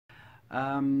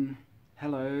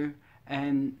Hello,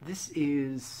 and this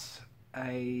is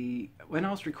when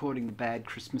I was recording the Bad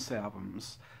Christmas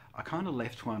albums, I kind of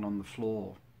left one on the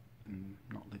floor,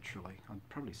 not literally, I'd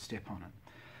probably step on it,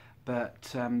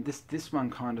 but this one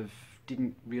kind of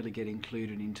didn't really get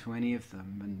included into any of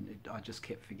them, and I just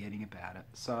kept forgetting about it.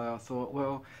 So I thought,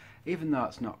 well, even though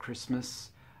it's not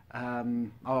Christmas,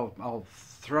 I'll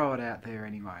throw it out there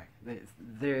anyway.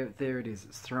 There it is.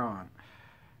 It's thrown.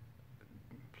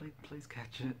 Please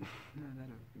catch it.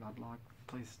 No, I'd like.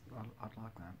 Please, I'd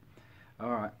like that.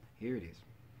 All right, here it is.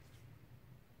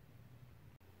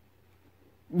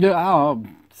 Yeah. Oh,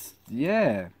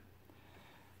 yeah.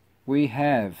 We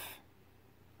have.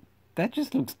 That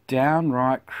just looks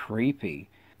downright creepy.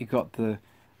 You got the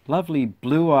lovely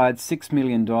blue-eyed $6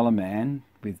 million man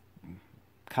with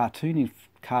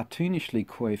cartoonishly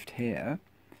coiffed hair,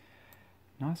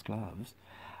 nice gloves,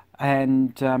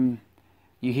 and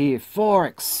you hear 4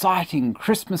 exciting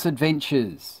Christmas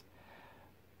adventures.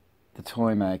 The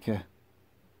Toy Maker,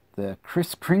 the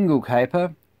Kris Kringle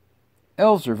Caper,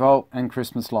 Elves Revolt, and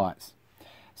Christmas Lights.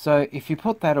 So if you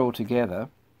put that all together,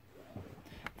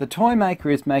 the Toy Maker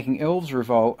is making Elves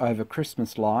Revolt over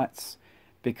Christmas Lights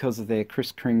because of their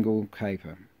Kris Kringle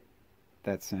Caper.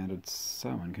 That sounded so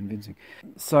unconvincing.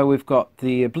 So we've got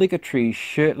the obligatory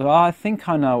shirt. I think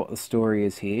I know what the story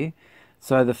is here.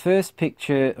 So the first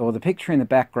picture, or the picture in the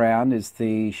background, is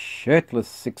the shirtless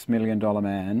 $6 million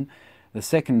man. The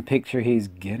second picture, he's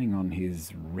getting on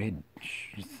his red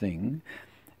thing.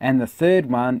 And the third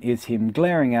one is him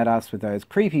glaring at us with those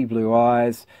creepy blue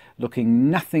eyes,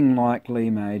 looking nothing like Lee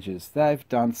Majors. They've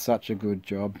done such a good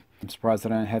job. I'm surprised they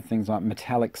don't have things like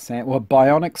Metallic Santa, or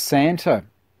Bionic Santa,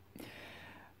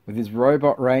 with his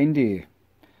robot reindeer.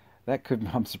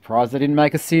 I'm surprised they didn't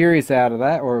make a series out of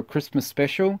that, or a Christmas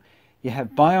special. You have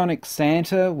Bionic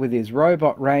Santa with his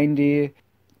robot reindeer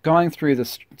going through the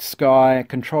sky,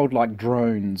 controlled like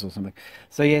drones or something.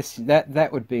 So yes,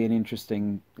 that would be an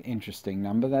interesting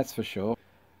number, that's for sure.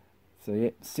 So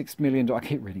yeah, $6 million. I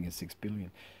keep reading it 6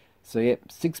 billion. So yeah,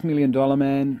 $6 million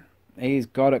man. He's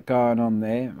got it going on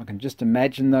there. I can just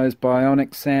imagine those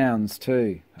bionic sounds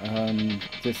too.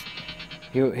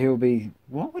 He'll be.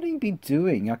 What would he be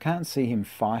doing? I can't see him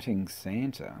fighting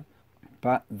Santa.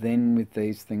 But then with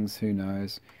these things, who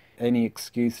knows? Any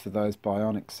excuse for those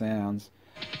bionic sounds.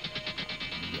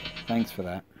 Yeah, thanks for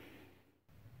that.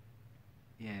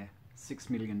 Yeah, $6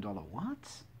 million. What?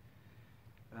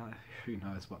 Who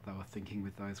knows what they were thinking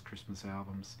with those Christmas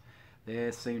albums.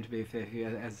 There seemed to be a fair few,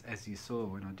 as you saw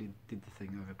when I did the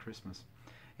thing over Christmas.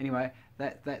 Anyway,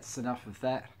 that's enough of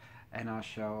that, and I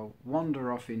shall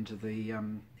wander off into the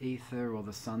ether or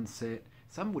the sunset.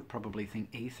 Some would probably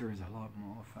think ether is a lot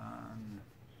more fun.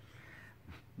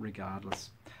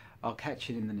 Regardless, I'll catch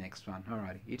you in the next one.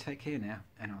 Alrighty, you take care now,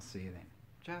 and I'll see you then.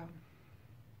 Ciao.